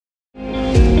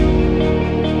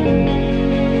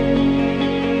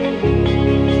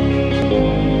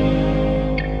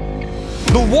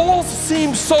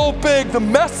so big, the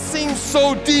mess seems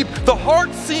so deep, the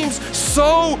heart seems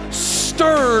so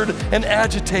stirred and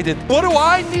agitated. What do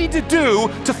I need to do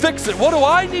to fix it? What do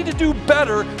I need to do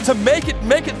better to make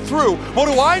it through? What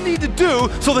do I need to do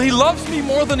so that he loves me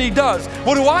more than he does?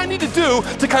 What do I need to do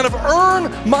to kind of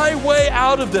earn my way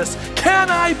out of this? Can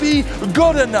I be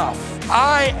good enough?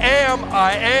 I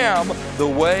am the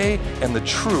way and the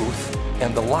truth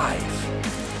and the life.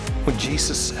 When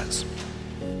Jesus says,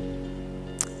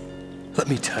 let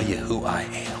me tell you who I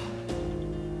am.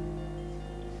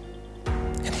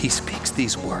 And he speaks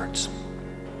these words,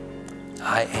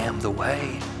 I am the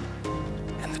way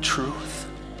and the truth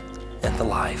and the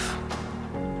life.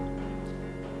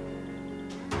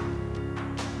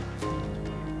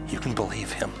 You can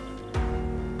believe him.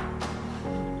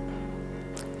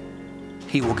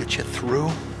 He will get you through,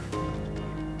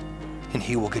 and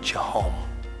he will get you home.